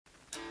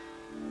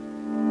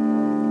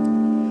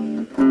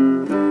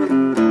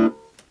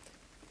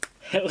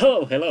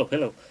Hello, hello,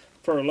 hello.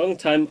 For a long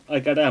time I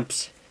got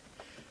amps.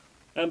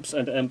 Amps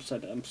and amps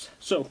and amps.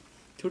 So,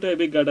 today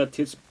we got at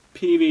this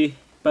Peavey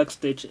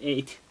Backstage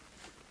 8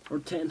 or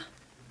 10.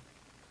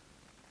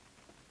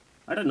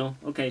 I don't know,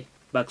 okay,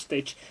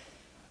 Backstage.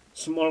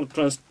 Small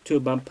trans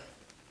tube amp.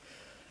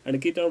 And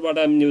guitar what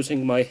I'm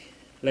using my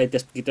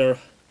latest guitar,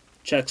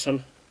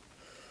 Jackson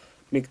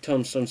Mick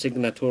Thompson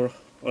signature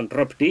on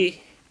drop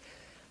D.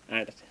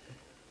 And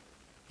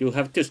you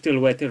have to still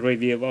wait a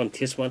review on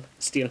this one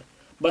still.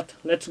 But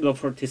let's go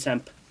for this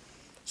amp.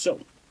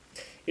 So,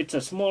 it's a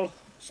small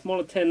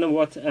 10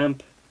 watt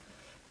amp,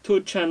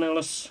 2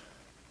 channels,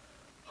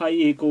 high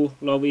EQ,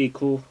 low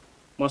EQ,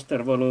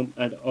 master volume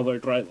and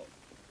overdrive.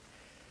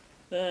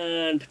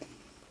 And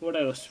what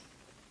else?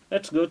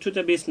 Let's go to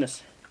the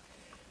business.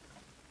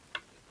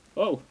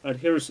 Oh, and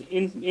here's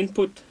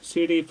input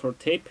CD for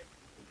tape.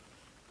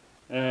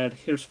 And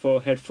here's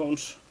for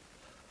headphones.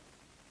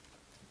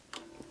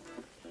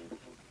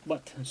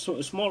 But so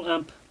a small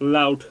amp,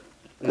 loud.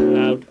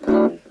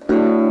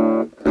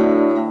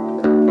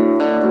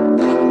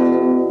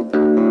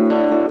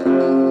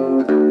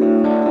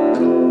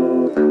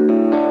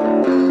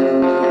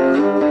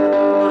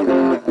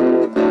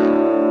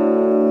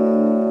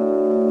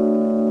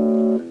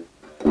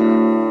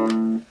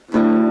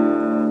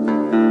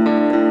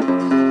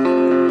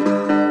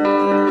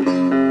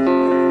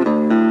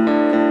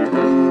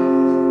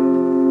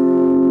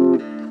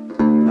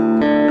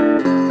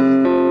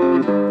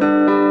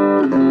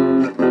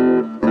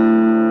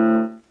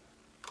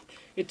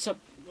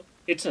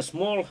 It's a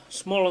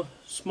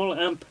small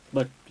amp,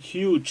 but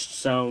huge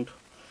sound,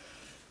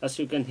 as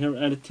you can hear,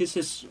 and this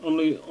is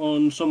only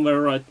on somewhere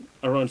right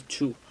around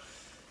 2.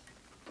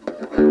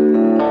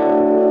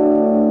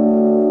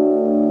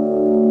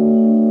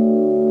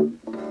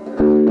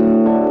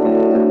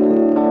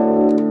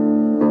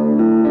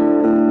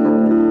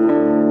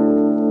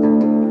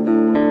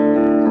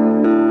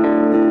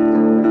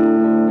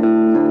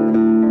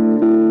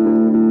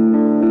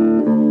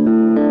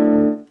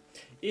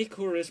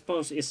 EQ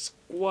response is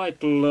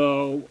quite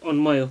low on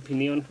my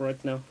opinion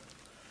right now.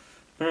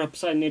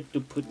 Perhaps I need to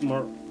put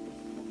more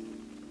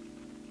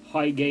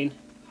high gain.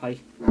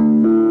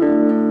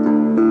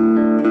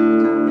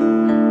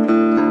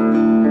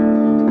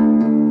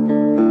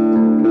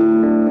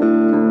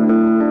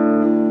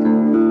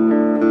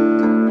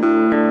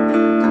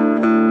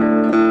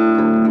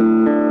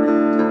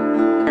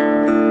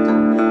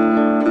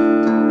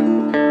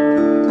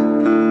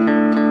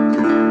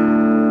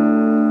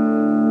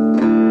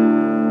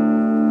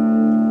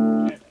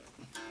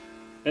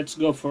 Let's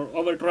go for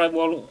overdrive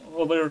wall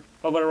over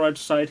right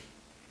side.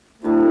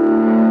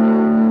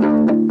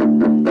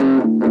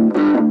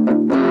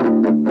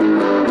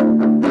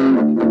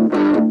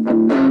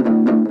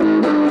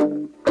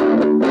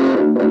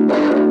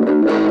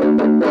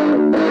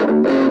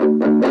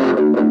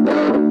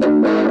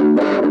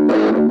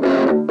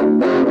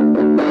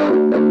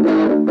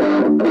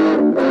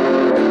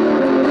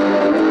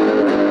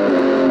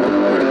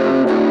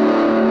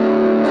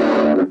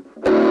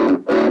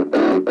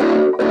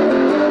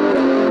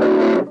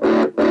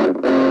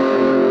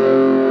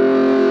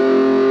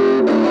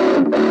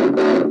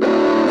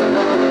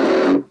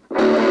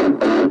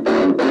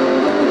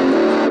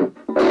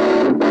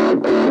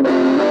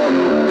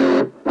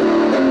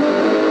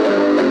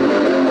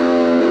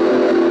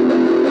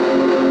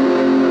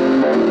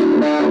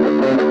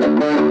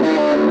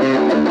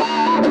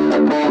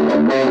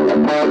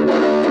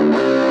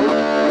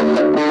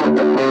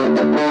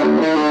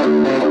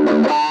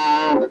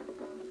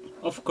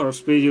 Of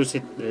course, we use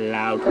it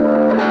loud.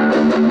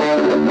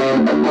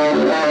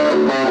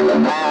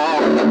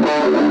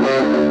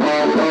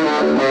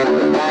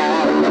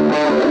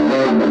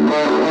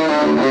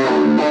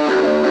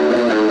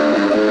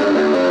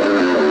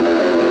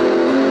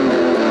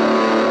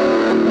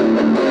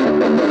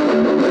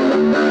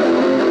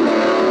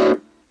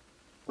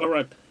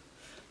 Alright,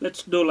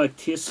 let's do like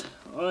this.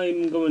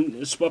 I'm going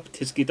to swap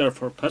this guitar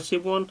for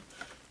passive one.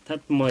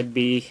 That might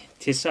be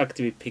this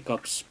active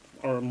pickups,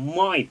 or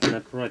might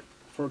not right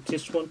for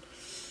this one,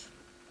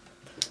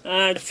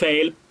 and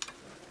fail.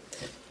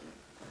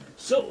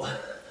 So,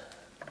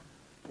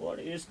 what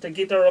is the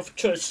guitar of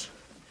choice?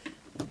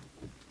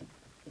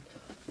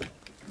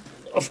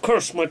 Of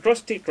course, my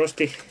trusty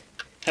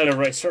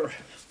Hellraiser.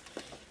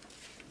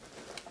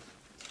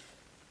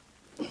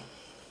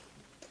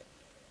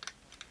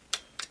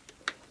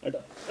 And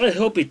I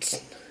hope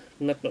it's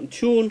not on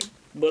tune,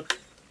 but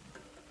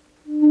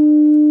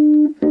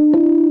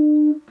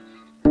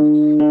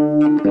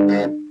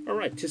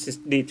alright, this is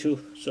D2,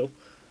 so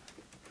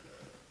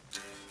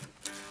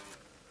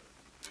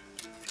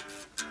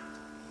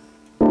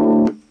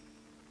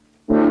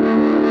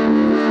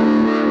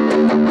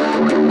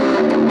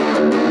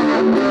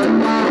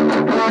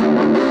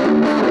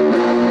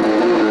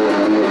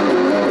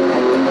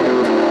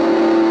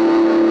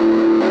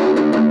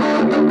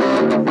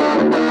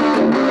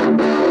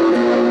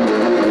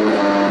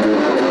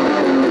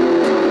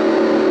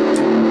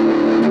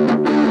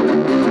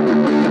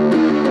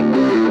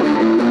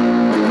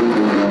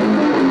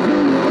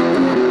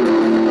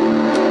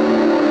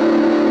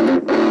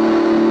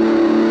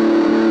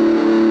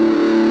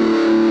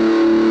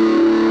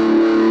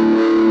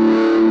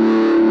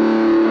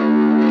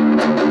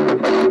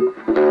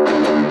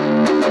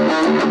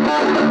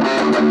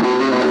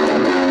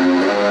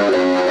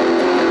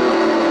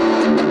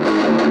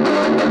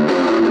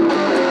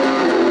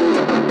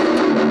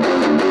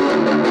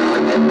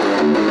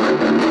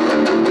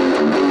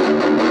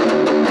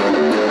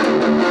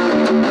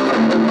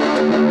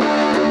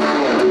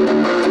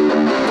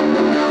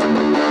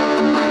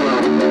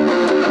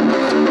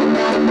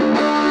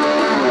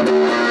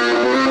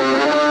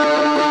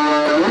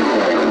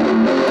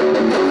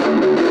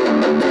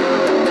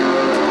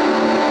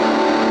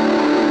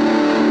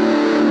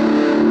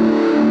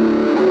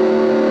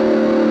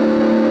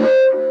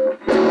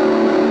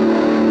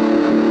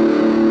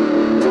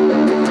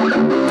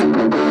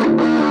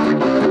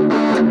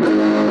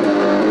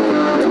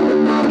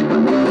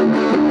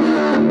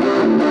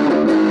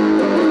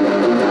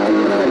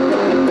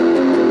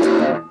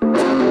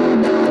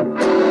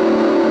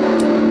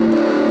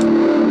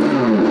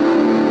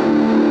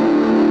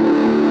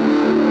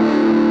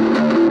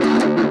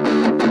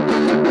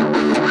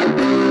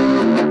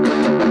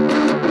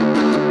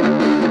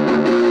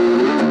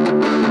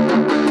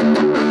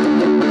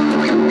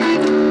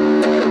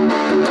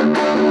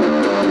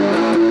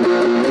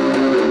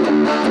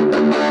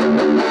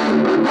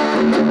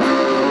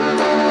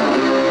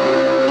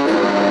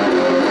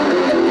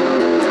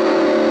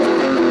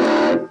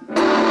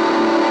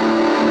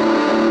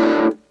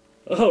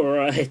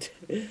Alright.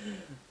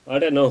 I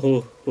don't know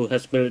who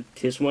has built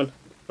this one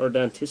or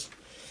done this,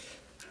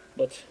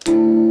 but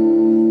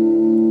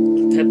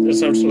that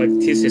sounds like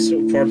this is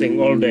farting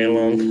all day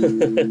long.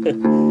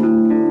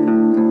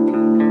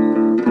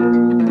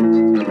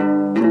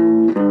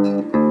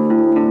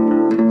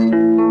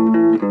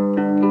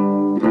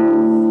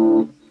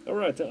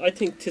 Alright, I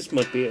think this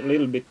might be a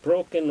little bit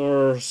broken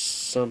or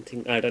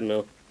something, I don't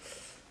know.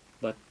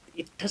 But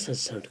it doesn't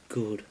sound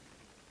good.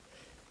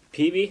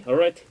 Peavey,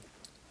 alright,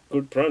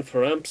 good brand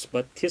for amps,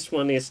 but this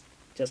one is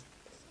just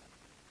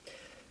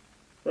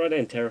right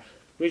in there.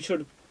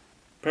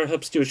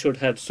 Perhaps you should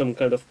have some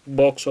kind of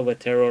box over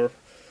there, or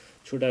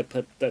should I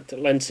put that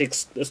Line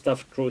 6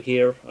 stuff through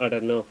here, I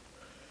don't know.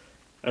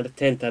 And I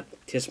think that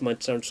this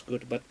might sound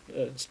good, but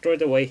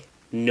straight away,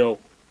 no.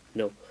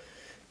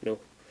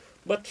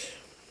 But,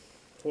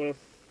 well,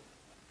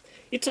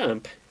 it's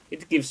amp,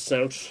 it gives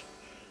sounds,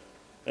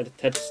 and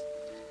that's...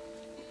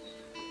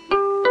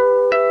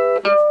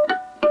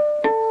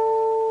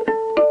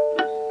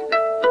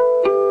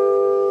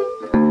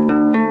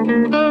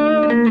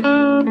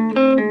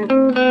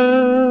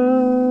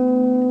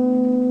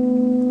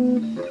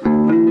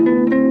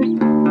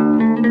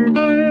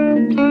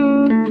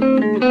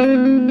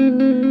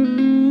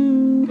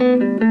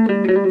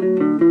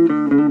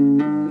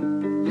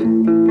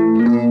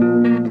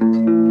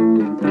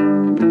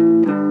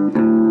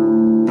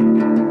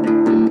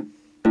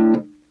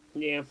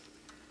 yeah,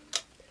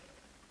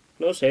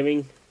 no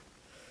saving.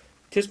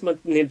 This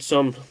might need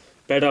some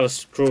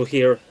pedals through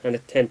here, and I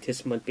think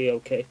this might be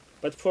okay.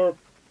 But for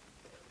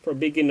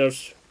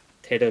beginners,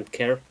 they don't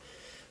care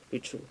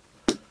which,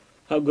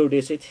 how good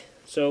is it.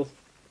 So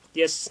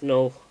yes,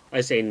 no,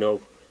 I say no.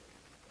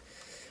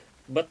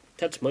 But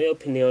that's my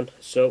opinion.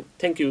 So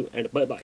thank you and bye bye.